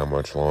know how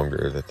much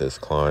longer that this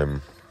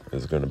climb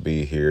is going to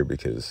be here,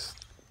 because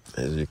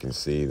as you can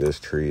see, this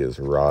tree is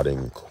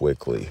rotting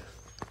quickly,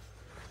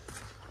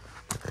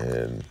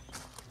 and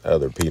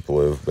other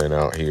people who have been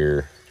out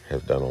here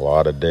have done a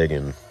lot of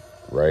digging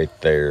right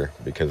there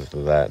because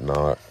of that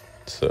knot.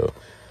 So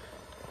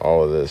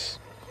all of this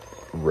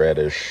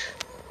reddish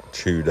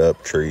chewed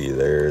up tree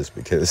there is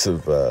because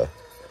of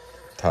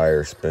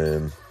tire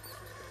spin.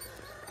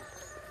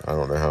 I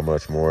don't know how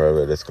much more of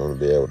it it's going to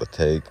be able to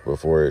take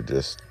before it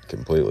just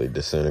completely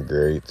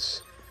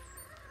disintegrates.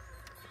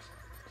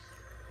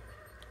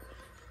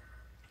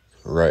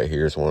 Right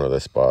here's one of the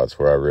spots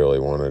where I really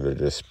wanted to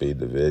just speed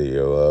the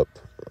video up.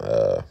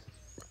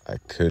 I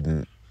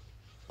couldn't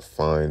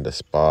find a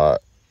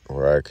spot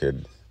where I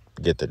could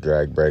get the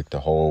drag brake to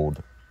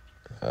hold.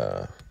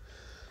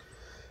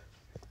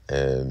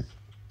 And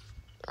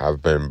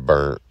I've been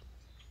burnt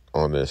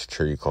on this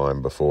tree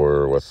climb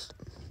before with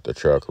the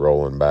truck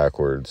rolling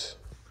backwards.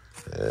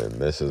 And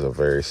this is a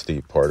very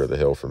steep part of the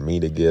hill for me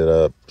to get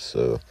up.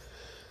 So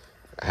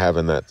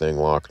having that thing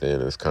locked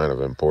in is kind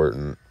of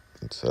important.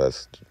 So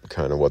that's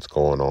kind of what's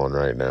going on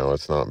right now.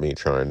 It's not me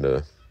trying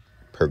to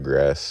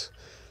progress.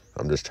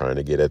 I'm just trying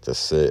to get it to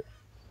sit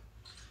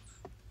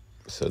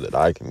so that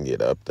I can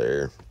get up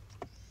there.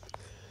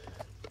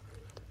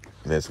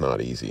 And it's not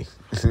easy.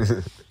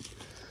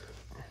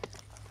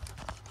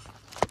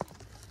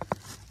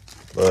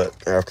 But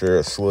after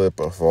a slip,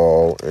 a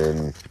fall,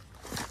 and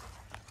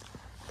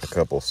a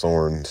couple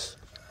thorns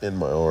in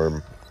my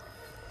arm,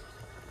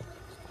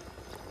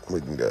 we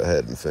can go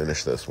ahead and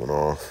finish this one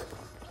off.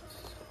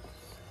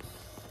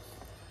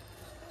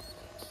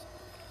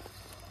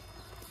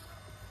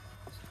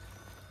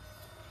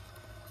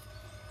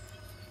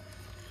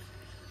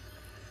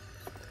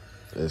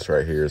 This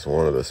right here is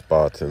one of the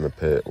spots in the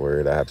pit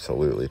where it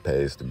absolutely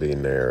pays to be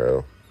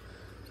narrow.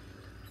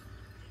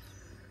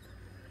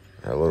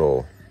 That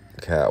little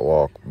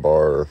catwalk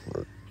bar,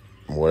 or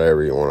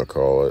whatever you want to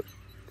call it,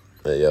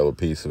 that yellow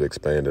piece of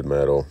expanded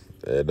metal,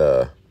 it's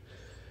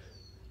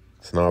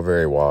not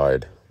very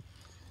wide.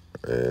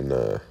 And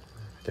I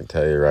can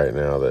tell you right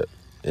now that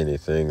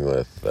anything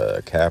with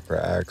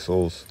Capra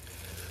axles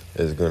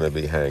is going to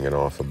be hanging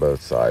off of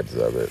both sides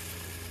of it.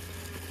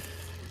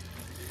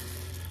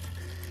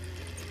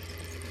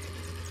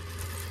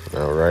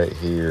 Now right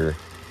here,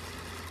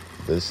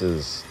 this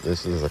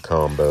is a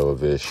combo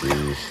of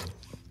issues.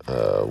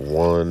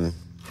 One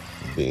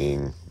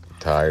being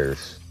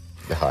tires.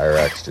 The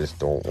Hyrax just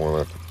don't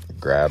want to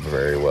grab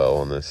very well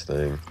on this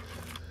thing.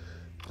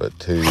 But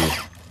 2,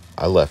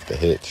 I left the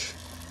hitch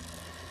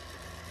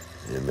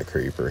in the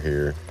Creeper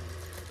here.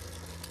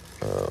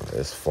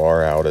 As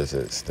far out as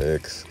it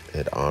sticks,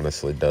 it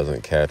honestly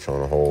doesn't catch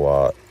on a whole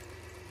lot.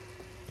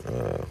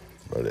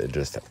 But it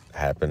just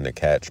happened to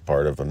catch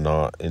part of a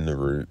knot in the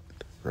root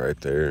right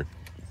there.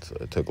 So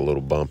it took a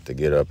little bump to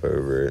get up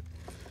over it.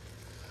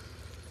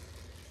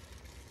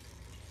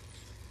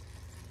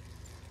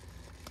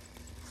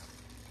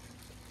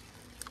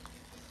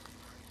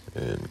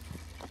 And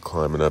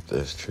climbing up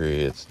this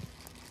tree, it's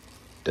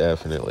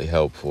definitely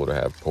helpful to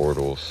have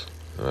portals.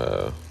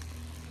 The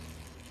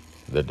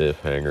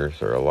diff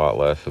hangers are a lot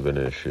less of an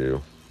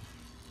issue,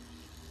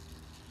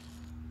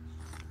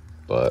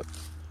 but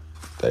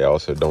they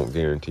also don't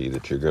guarantee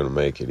that you're going to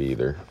make it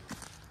either.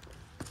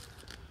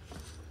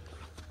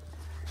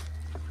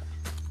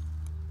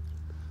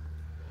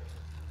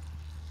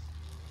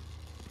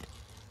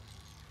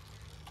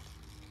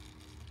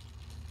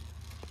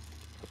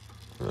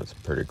 That's a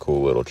pretty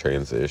cool little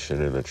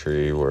transition in a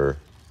tree where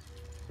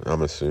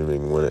I'm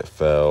assuming when it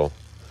fell,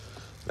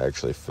 it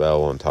actually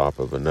fell on top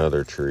of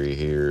another tree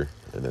here,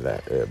 and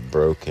it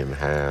broke in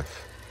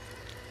half.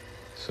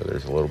 So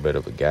there's a little bit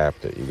of a gap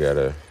that you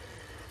gotta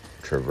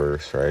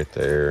traverse right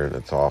there, and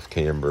it's off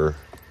camber.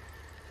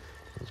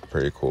 It's a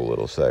pretty cool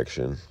little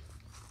section.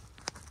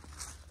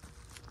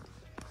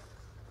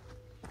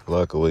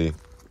 Luckily,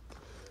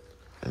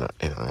 and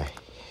I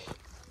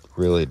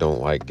really don't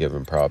like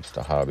giving props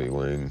to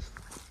Hobbywing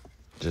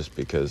just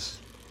because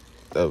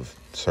of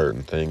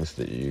certain things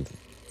that you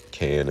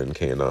can and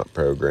cannot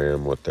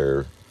program with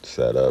their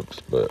setups,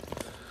 but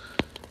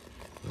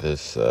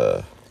this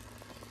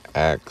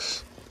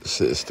axe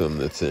system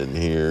that's in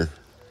here,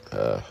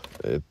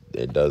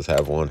 it does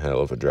have one hell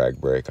of a drag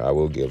brake. I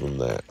will give them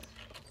that.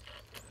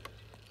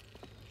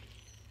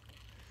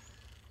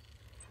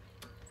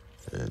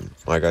 And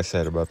like I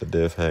said about the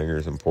diff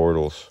hangers and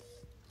portals,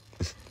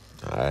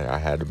 I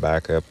had to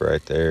back up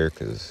right there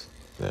because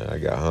I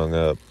got hung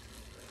up.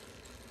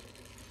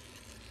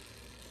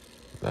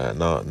 That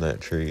knot in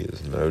that tree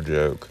is no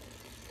joke.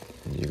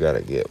 You got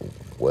to get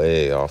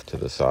way off to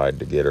the side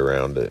to get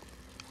around it.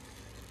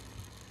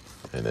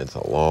 And it's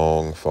a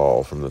long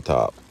fall from the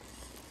top.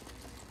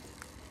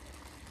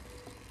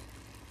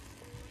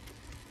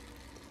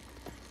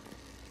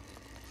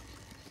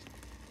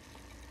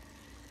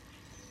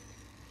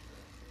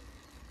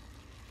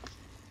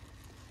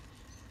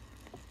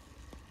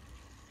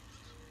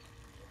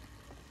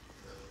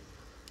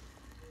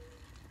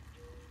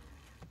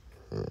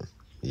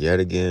 Yet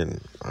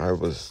again, I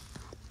was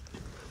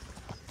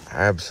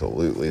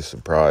absolutely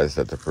surprised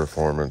at the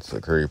performance of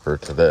the Creeper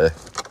today.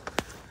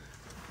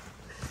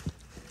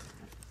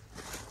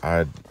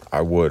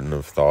 I wouldn't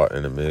have thought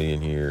in a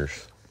million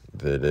years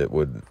that it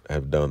would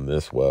have done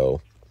this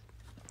well,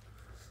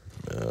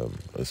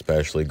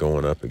 especially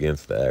going up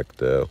against the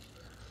Ecto.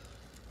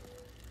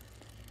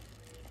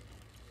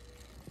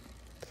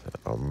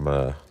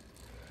 I'm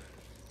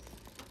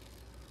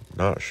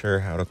not sure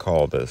how to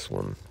call this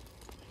one.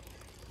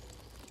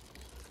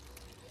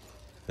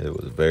 It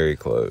was very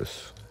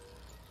close,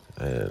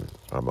 and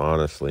I'm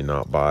honestly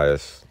not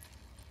biased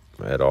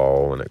at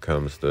all when it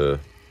comes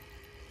to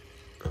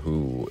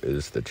who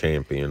is the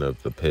champion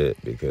of the pit,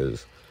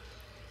 because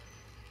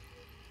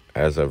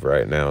as of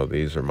right now,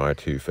 these are my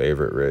two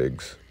favorite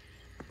rigs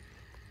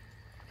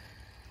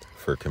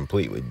for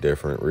completely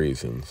different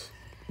reasons,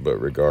 but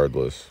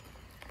regardless,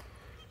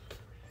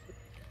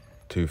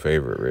 two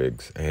favorite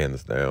rigs,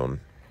 hands down.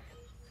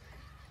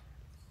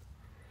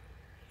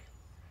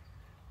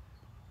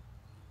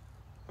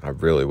 I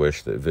really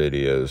wish that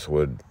videos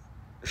would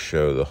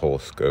show the whole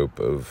scope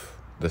of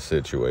the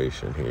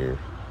situation here.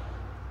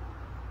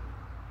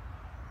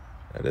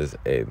 That is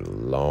a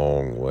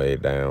long way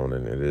down,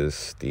 and it is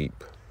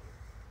steep.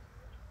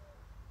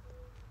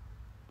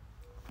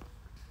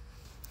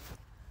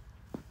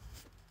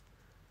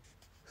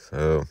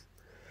 So,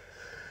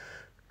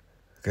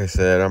 like I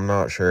said, I'm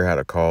not sure how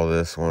to call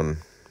this one.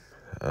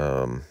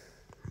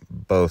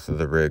 Both of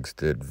the rigs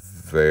did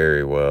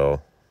very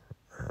well.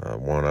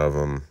 One of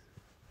them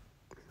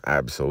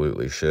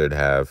absolutely should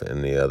have,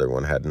 and the other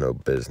one had no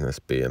business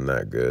being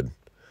that good.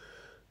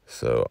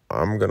 So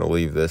I'm going to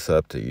leave this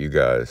up to you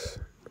guys.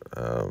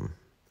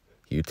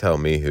 You tell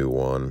me who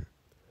won.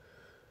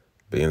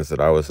 Being that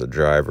I was the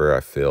driver, I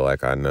feel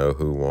like I know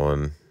who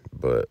won,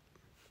 but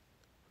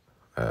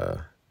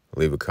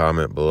leave a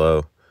comment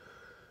below.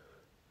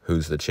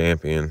 Who's the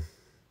champion?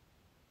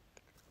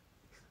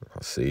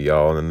 I'll see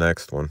y'all in the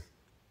next one.